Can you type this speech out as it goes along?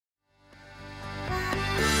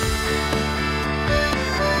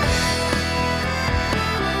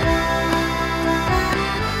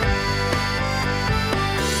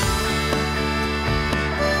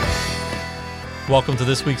Welcome to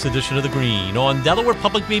this week's edition of The Green on Delaware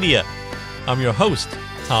Public Media. I'm your host,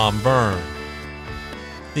 Tom Byrne.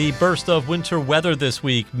 The burst of winter weather this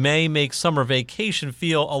week may make summer vacation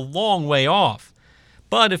feel a long way off.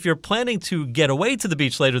 But if you're planning to get away to the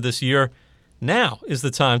beach later this year, now is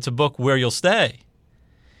the time to book where you'll stay.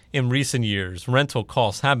 In recent years, rental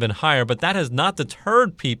costs have been higher, but that has not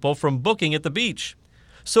deterred people from booking at the beach.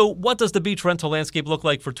 So what does the beach rental landscape look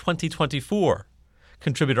like for 2024?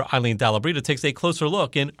 Contributor Eileen Dallabrida takes a closer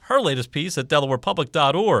look in her latest piece at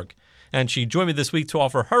DelawarePublic.org, and she joined me this week to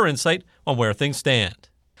offer her insight on where things stand.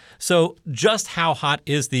 So just how hot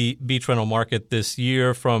is the beach rental market this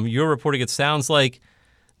year? From your reporting, it sounds like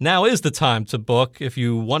now is the time to book if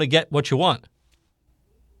you want to get what you want.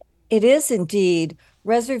 It is indeed.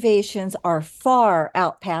 Reservations are far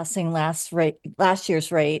outpassing last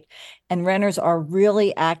year's rate, and renters are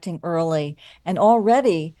really acting early. And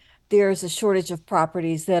already there's a shortage of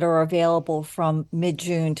properties that are available from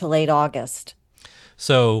mid-June to late August.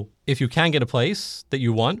 So if you can get a place that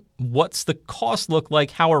you want, what's the cost look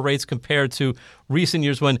like? How are rates compared to recent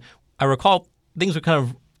years when I recall things were kind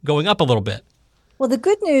of going up a little bit? Well, the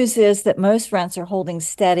good news is that most rents are holding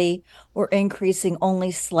steady or increasing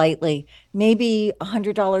only slightly, maybe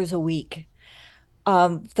 $100 a week.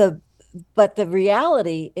 But the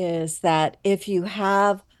reality is that if you're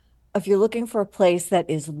looking for a place that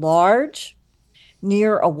is large,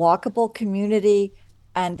 near a walkable community,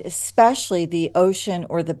 and especially the ocean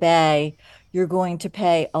or the bay, you're going to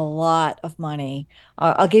pay a lot of money.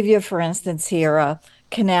 I'll give you, for instance, here, a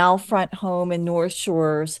canal front home in North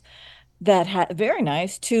Shores that had very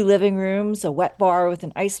nice 2 living rooms, a wet bar with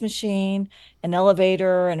an ice machine, an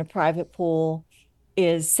elevator, and a private pool,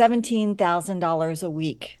 is $17,000 a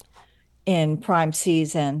week in prime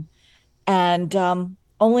season. And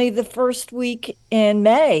only the first week in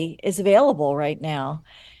May is available right now.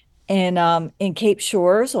 And in Cape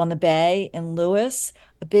Shores on the bay in Lewis,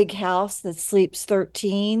 a big house that sleeps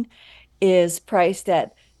 13 is priced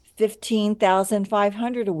at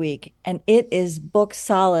 $15,500 a week, and it is booked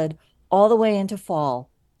solid all the way into fall.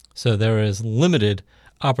 So there is limited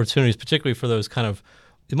opportunities, particularly for those kind of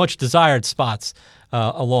much desired spots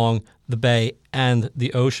along the bay and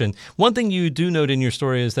the ocean. One thing you do note in your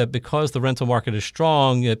story is that because the rental market is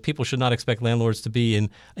strong, people should not expect landlords to be in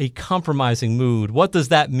a compromising mood. What does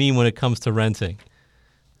that mean when it comes to renting?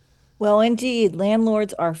 Well, indeed,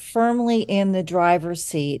 landlords are firmly in the driver's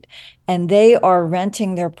seat, and they are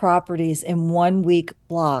renting their properties in 1-week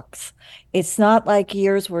blocks. It's not like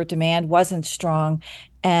years where demand wasn't strong,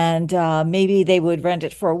 and maybe they would rent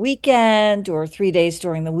it for a weekend or 3 days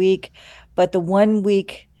during the week, but the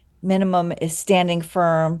 1-week minimum is standing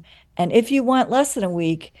firm. And if you want less than a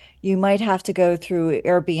week, you might have to go through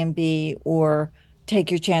Airbnb or take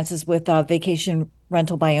your chances with vacation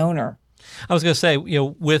rental by owner. I was going to say,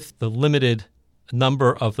 with the limited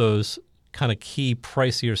number of those kind of key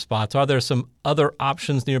pricier spots, are there some other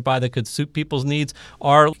options nearby that could suit people's needs?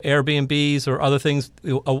 Are Airbnbs or other things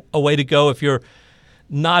a way to go if you're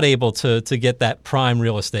not able to get that prime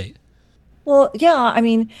real estate? Well, yeah, I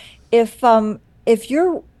mean, if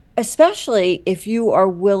especially if you are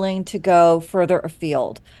willing to go further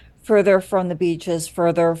afield, further from the beaches,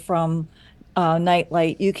 further from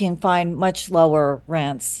nightlight, you can find much lower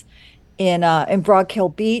rents. In Broad Hill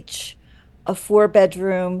Beach, a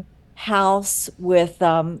 4-bedroom house with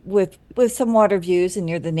some water views and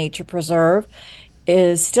near the nature preserve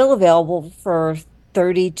is still available for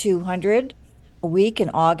 $3,200 a week in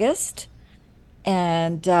August.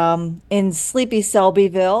 And in Sleepy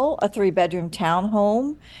Selbyville, a 3-bedroom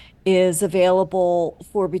townhome is available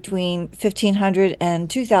for between $1,500 and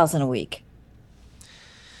 $2,000 a week.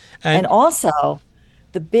 And also,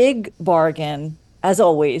 the big bargain, as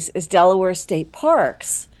always, is Delaware State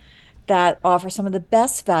Parks that offer some of the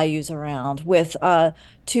best values around, with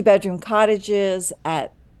 2-bedroom cottages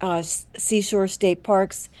at Seashore State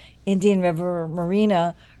Parks, Indian River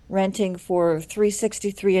Marina, renting for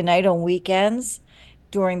 $363 a night on weekends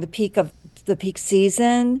during the peak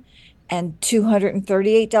season, and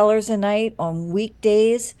 $238 a night on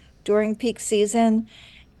weekdays during peak season.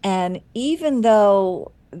 And even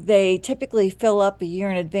though they typically fill up a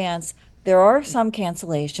year in advance, there are some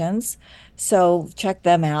cancellations, so check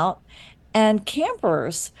them out. And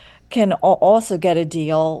campers can also get a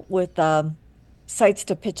deal with sites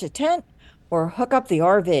to pitch a tent or hook up the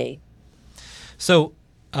RV. So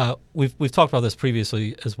we've talked about this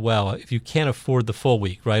previously as well. If you can't afford the full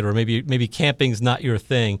week, right, or maybe camping's not your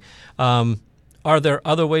thing, are there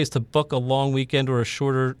other ways to book a long weekend or a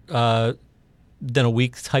shorter than a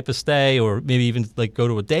week type of stay, or maybe even like go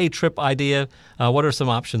to a day trip idea? What are some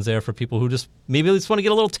options there for people who just maybe just want to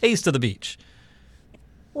get a little taste of the beach?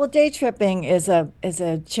 Well, day tripping is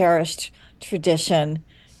a cherished tradition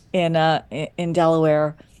in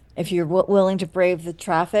Delaware. If you're willing to brave the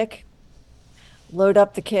traffic, load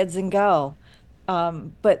up the kids and go.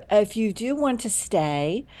 But if you do want to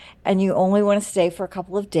stay and you only want to stay for a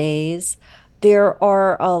couple of days, there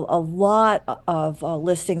are a lot of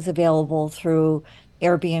listings available through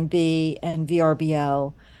Airbnb and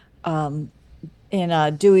VRBO. Um,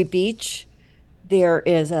 in Dewey Beach, there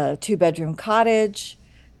is a two-bedroom cottage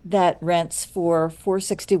that rents for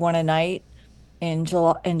 461 a night in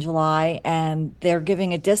July, and they're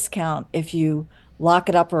giving a discount if you lock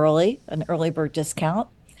it up early, an early bird discount.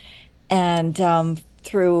 And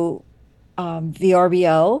through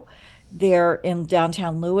VRBO, there in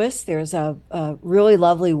downtown Lewis, there's a really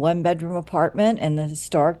lovely one-bedroom apartment in the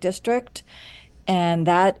historic district, and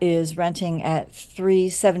that is renting at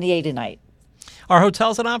 378 a night. Are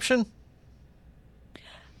hotels an option?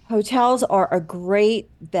 Hotels are a great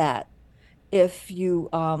bet if you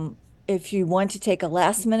want to take a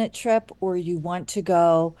last minute trip or you want to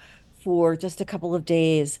go for just a couple of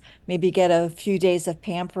days, maybe get a few days of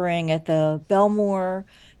pampering at the Belmore.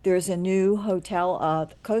 There's a new hotel,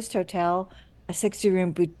 the Coast Hotel, a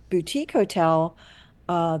 60-room boutique hotel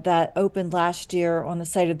that opened last year on the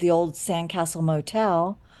site of the old Sandcastle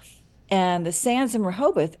Motel. And the Sands in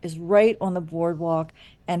Rehoboth is right on the boardwalk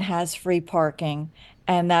and has free parking.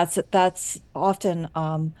 And that's often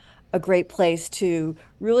a great place to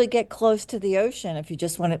really get close to the ocean if you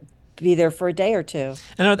just want to be there for a day or two.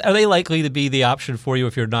 And are they likely to be the option for you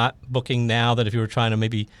if you're not booking now, that if you were trying to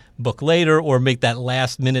maybe book later or make that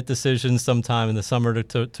last minute decision sometime in the summer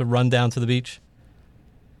to run down to the beach?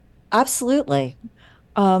 Absolutely.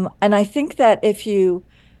 And I think that if you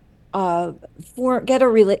uh, get a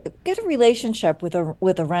relationship with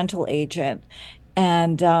a rental agent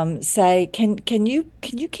and say, can you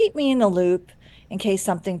keep me in the loop in case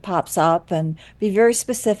something pops up, and be very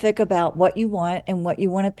specific about what you want and what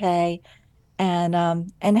you want to pay, and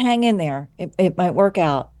hang in there. It might work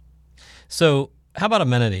out. So how about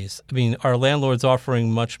amenities? I mean, are landlords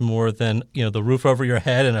offering much more than, the roof over your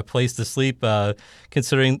head and a place to sleep,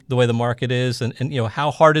 considering the way the market is? And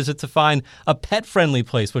how hard is it to find a pet-friendly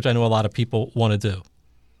place, which I know a lot of people want to do?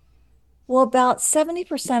 Well, about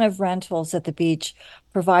 70% of rentals at the beach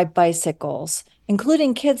provide bicycles,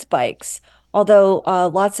 including kids' bikes, although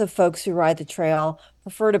lots of folks who ride the trail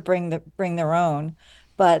prefer to bring their own.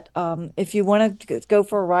 But if you want to go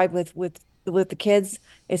for a ride with the kids,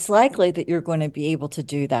 it's likely that you're going to be able to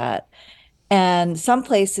do that. And some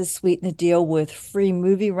places sweeten the deal with free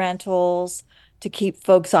movie rentals to keep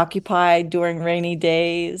folks occupied during rainy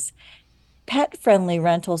days. Pet-friendly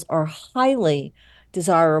rentals are highly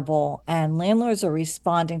desirable, and landlords are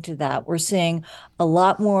responding to that. We're seeing a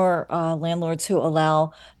lot more landlords who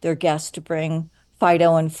allow their guests to bring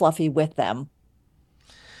Fido and Fluffy with them.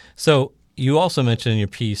 So you also mentioned in your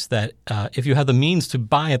piece that if you have the means to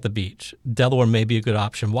buy at the beach, Delaware may be a good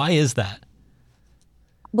option. Why is that?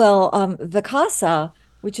 Well, Vacasa,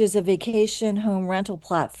 which is a vacation home rental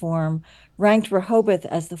platform, ranked Rehoboth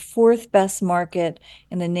as the fourth best market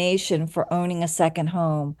in the nation for owning a second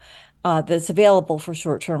home that's available for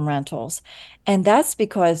short-term rentals. And that's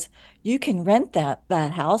because you can rent that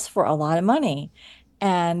house for a lot of money,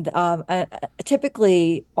 and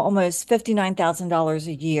typically almost $59,000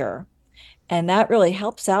 a year. And that really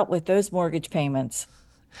helps out with those mortgage payments.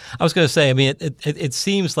 I was going to say, I mean, it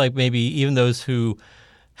seems like maybe even those who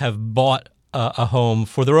have bought a home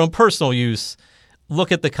for their own personal use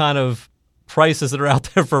look at the kind of prices that are out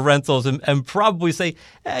there for rentals and probably say,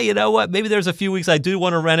 hey, you know what, maybe there's a few weeks I do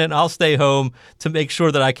want to rent it and I'll stay home to make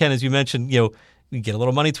sure that I can, as you mentioned, get a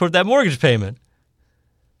little money toward that mortgage payment.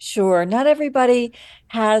 Sure, not everybody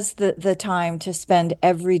has the time to spend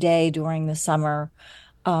every day during the summer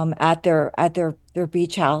at their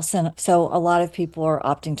beach house, and so a lot of people are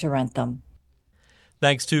opting to rent them.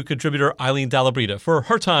 Thanks to contributor Eileen Dallabrida for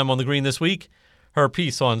her time on the Green this week. Her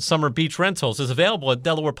piece on summer beach rentals is available at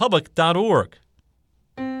delawarepublic.org.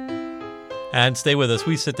 And stay with us.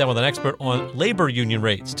 We sit down with an expert on labor union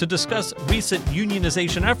rates to discuss recent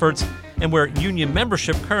unionization efforts and where union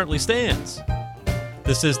membership currently stands.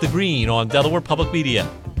 This is The Green on Delaware Public Media.